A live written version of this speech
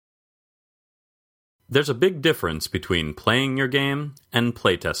There's a big difference between playing your game and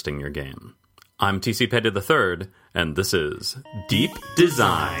playtesting your game. I'm TC Petty III, and this is Deep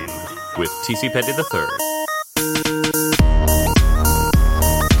Design with TC Petty III.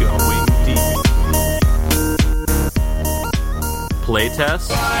 Going deep.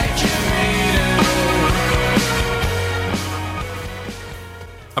 Playtest.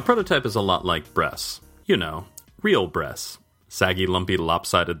 A prototype is a lot like breasts. You know, real breasts. Saggy, lumpy,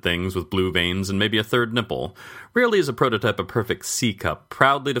 lopsided things with blue veins and maybe a third nipple. Rarely is a prototype a perfect C-cup,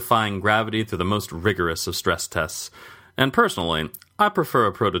 proudly defying gravity through the most rigorous of stress tests. And personally, I prefer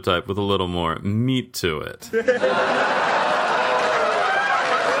a prototype with a little more meat to it.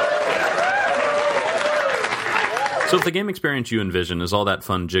 So if the game experience you envision is all that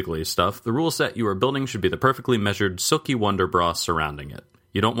fun jiggly stuff, the rule set you are building should be the perfectly measured, silky wonder bra surrounding it.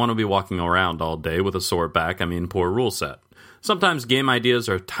 You don't want to be walking around all day with a sore back, poor rule set. Sometimes game ideas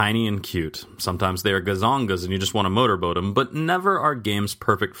are tiny and cute. Sometimes they are gazongas and you just want to motorboat them, but never are games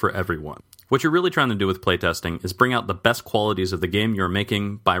perfect for everyone. What you're really trying to do with playtesting is bring out the best qualities of the game you're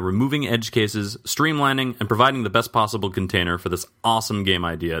making by removing edge cases, streamlining, and providing the best possible container for this awesome game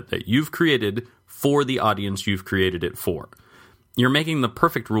idea that you've created for the audience you've created it for. You're making the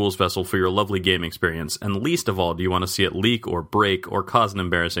perfect rules vessel for your lovely game experience, and least of all do you want to see it leak or break or cause an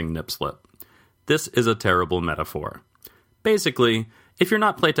embarrassing nip slip. This is a terrible metaphor. Basically, if you're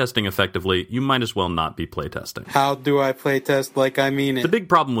not playtesting effectively, you might as well not be playtesting. How do I playtest like I mean it? The big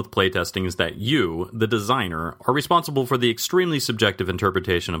problem with playtesting is that you, the designer, are responsible for the extremely subjective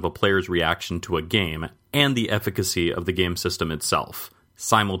interpretation of a player's reaction to a game and the efficacy of the game system itself,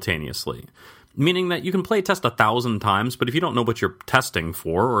 simultaneously. Meaning that you can playtest 1,000 times, but if you don't know what you're testing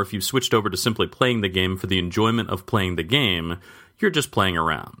for, or if you've switched over to simply playing the game for the enjoyment of playing the game, you're just playing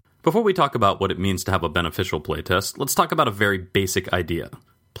around. Before we talk about what it means to have a beneficial playtest, let's talk about a very basic idea.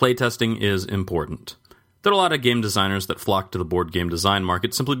 Playtesting is important. There are a lot of game designers that flock to the board game design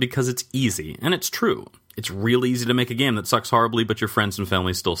market simply because it's easy, and it's true. It's real easy to make a game that sucks horribly, but your friends and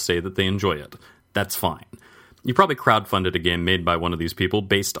family still say that they enjoy it. That's fine. You probably crowdfunded a game made by one of these people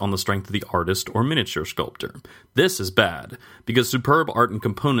based on the strength of the artist or miniature sculptor. This is bad, because superb art and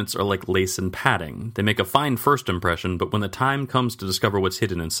components are like lace and padding. They make a fine first impression, but when the time comes to discover what's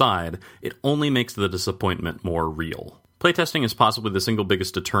hidden inside, it only makes the disappointment more real. Playtesting is possibly the single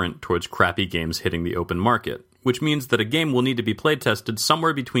biggest deterrent towards crappy games hitting the open market, which means that a game will need to be playtested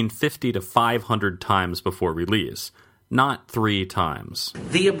somewhere between 50 to 500 times before release. Not 3 times.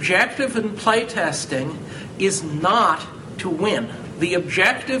 The objective in playtesting is not to win. The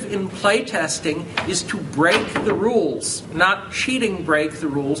objective in playtesting is to break the rules. Not cheating break the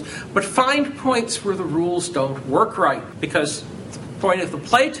rules, but find points where the rules don't work right. Because the point of the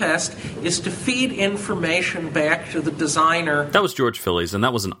playtest is to feed information back to the designer. That was George Phillies, and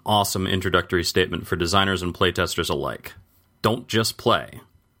that was an awesome introductory statement for designers and playtesters alike. Don't just play.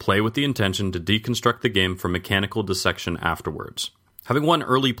 Play with the intention to deconstruct the game for mechanical dissection afterwards. Having one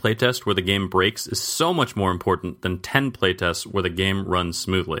early playtest where the game breaks is so much more important than 10 playtests where the game runs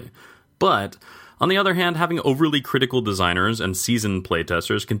smoothly. But, on the other hand, having overly critical designers and seasoned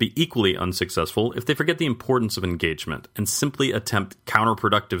playtesters can be equally unsuccessful if they forget the importance of engagement and simply attempt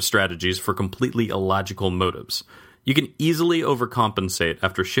counterproductive strategies for completely illogical motives. You can easily overcompensate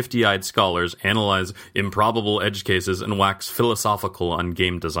after shifty-eyed scholars analyze improbable edge cases and wax philosophical on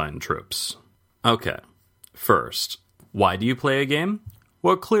game design tropes. Okay, first, why do you play a game?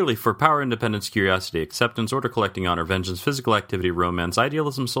 Well, clearly for power, independence, curiosity, acceptance, order collecting, honor, vengeance, physical activity, romance,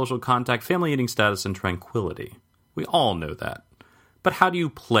 idealism, social contact, family eating status, and tranquility. We all know that. But how do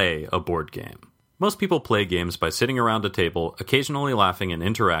you play a board game? Most people play games by sitting around a table, occasionally laughing and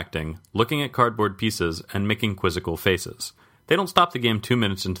interacting, looking at cardboard pieces, and making quizzical faces. They don't stop the game 2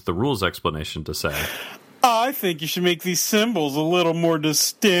 minutes into the rules explanation to say, I think you should make these symbols a little more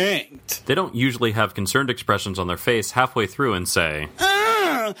distinct. They don't usually have concerned expressions on their face halfway through and say,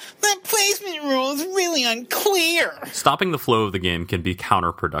 that placement rule is really unclear. Stopping the flow of the game can be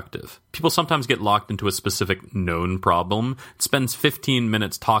counterproductive. People sometimes get locked into a specific known problem, spends 15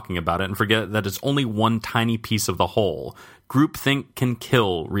 minutes talking about it, and forget that it's only one tiny piece of the whole. Groupthink can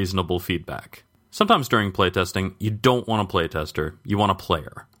kill reasonable feedback. Sometimes during playtesting, you don't want a playtester, you want a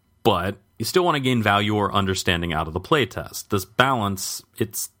player. But you still want to gain value or understanding out of the playtest. This balance,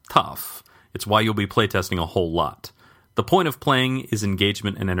 it's tough. It's why you'll be playtesting a whole lot. The point of playing is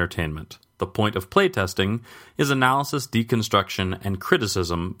engagement and entertainment. The point of playtesting is analysis, deconstruction, and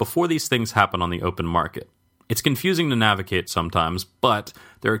criticism before these things happen on the open market. It's confusing to navigate sometimes, but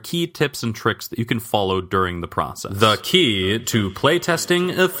there are key tips and tricks that you can follow during the process. The key to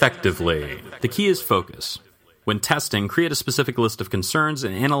playtesting effectively. The key is focus. When testing, create a specific list of concerns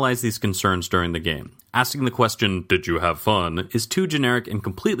and analyze these concerns during the game. Asking the question, "Did you have fun?" is too generic and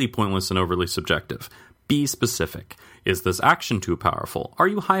completely pointless and overly subjective. Be specific. Is this action too powerful? Are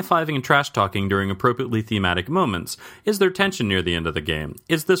you high-fiving and trash-talking during appropriately thematic moments? Is there tension near the end of the game?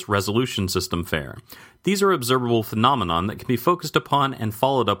 Is this resolution system fair? These are observable phenomenon that can be focused upon and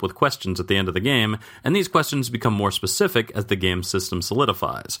followed up with questions at the end of the game, and these questions become more specific as the game system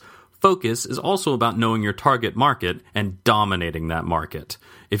solidifies. Focus is also about knowing your target market and dominating that market.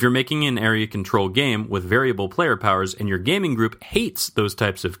 If you're making an area control game with variable player powers and your gaming group hates those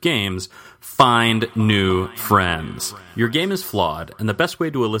types of games, find new friends. Your game is flawed, and the best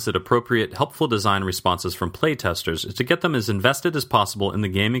way to elicit appropriate, helpful design responses from playtesters is to get them as invested as possible in the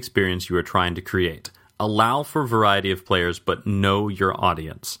game experience you are trying to create. Allow for variety of players, but know your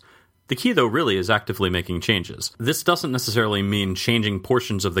audience. The key, though, really is actively making changes. This doesn't necessarily mean changing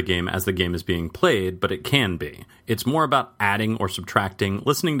portions of the game as the game is being played, but it can be. It's more about adding or subtracting,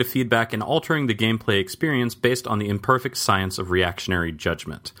 listening to feedback, and altering the gameplay experience based on the imperfect science of reactionary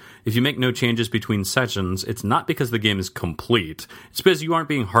judgment. If you make no changes between sessions, it's not because the game is complete. It's because you aren't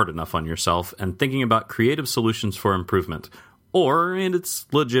being hard enough on yourself and thinking about creative solutions for improvement. And it's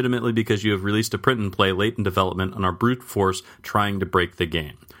legitimately because you have released a print and play late in development and are brute force trying to break the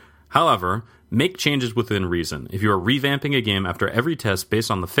game. However, make changes within reason. If you are revamping a game after every test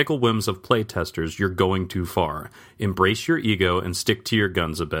based on the fickle whims of playtesters, you're going too far. Embrace your ego and stick to your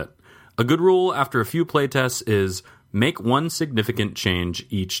guns a bit. A good rule after a few playtests is make one significant change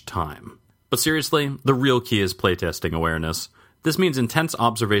each time. But seriously, the real key is playtesting awareness. This means intense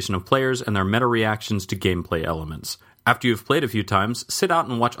observation of players and their meta-reactions to gameplay elements. After you've played a few times, sit out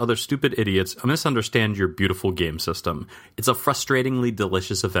and watch other stupid idiots misunderstand your beautiful game system. It's a frustratingly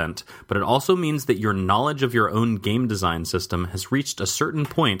delicious event, but it also means that your knowledge of your own game design system has reached a certain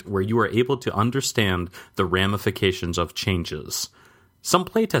point where you are able to understand the ramifications of changes. Some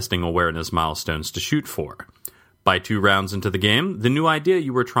playtesting awareness milestones to shoot for. By 2 rounds into the game, the new idea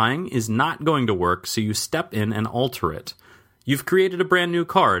you were trying is not going to work, so you step in and alter it. You've created a brand new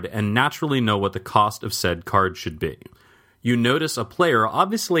card and naturally know what the cost of said card should be. You notice a player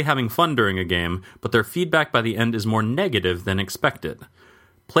obviously having fun during a game, but their feedback by the end is more negative than expected.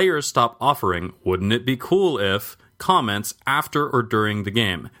 Players stop offering, "Wouldn't it be cool if," comments after or during the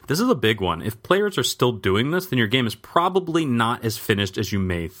game. This is a big one. If players are still doing this, then your game is probably not as finished as you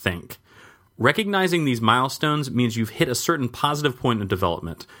may think. Recognizing these milestones means you've hit a certain positive point in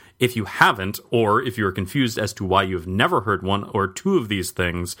development. If you haven't, or if you're confused as to why you've never heard 1 or 2 of these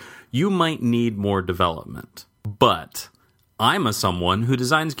things, you might need more development. But I'm someone who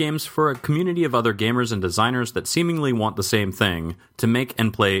designs games for a community of other gamers and designers that seemingly want the same thing, to make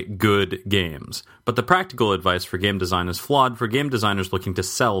and play good games. But the practical advice for game design is flawed for game designers looking to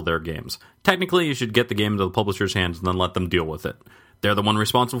sell their games. Technically, you should get the game into the publisher's hands and then let them deal with it. They're the one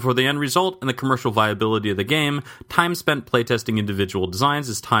responsible for the end result and the commercial viability of the game. Time spent playtesting individual designs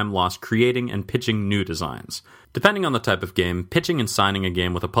is time lost creating and pitching new designs. Depending on the type of game, pitching and signing a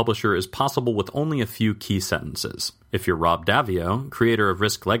game with a publisher is possible with only a few key sentences. If you're Rob Daviau, creator of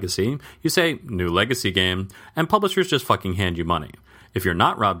Risk Legacy, you say, "New Legacy game," and publishers just fucking hand you money. If you're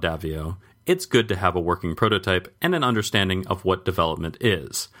not Rob Daviau, it's good to have a working prototype and an understanding of what development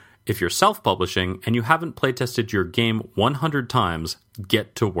is. If you're self-publishing and you haven't playtested your game 100 times,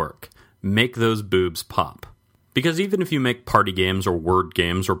 get to work. Make those boobs pop. Because even if you make party games or word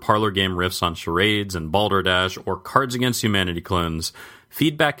games or parlor game riffs on charades and balderdash or Cards Against Humanity clones,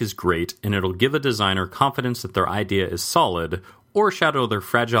 feedback is great and it'll give a designer confidence that their idea is solid or shadow their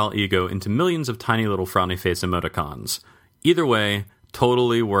fragile ego into millions of tiny little frowny face emoticons. Either way,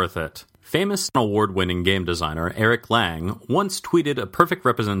 totally worth it. Famous award-winning game designer Eric Lang once tweeted a perfect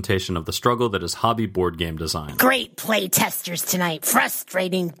representation of the struggle that is hobby board game design. Great playtesters tonight.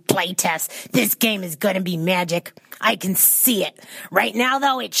 Frustrating playtest. This game is gonna be magic. I can see it. Right now,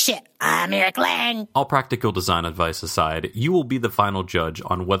 though, it's shit. I'm Eric Lang. All practical design advice aside, you will be the final judge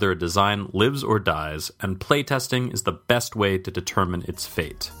on whether a design lives or dies, and playtesting is the best way to determine its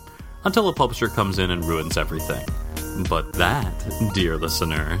fate. Until a publisher comes in and ruins everything. But that, dear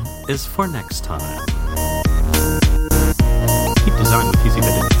listener, is for next time.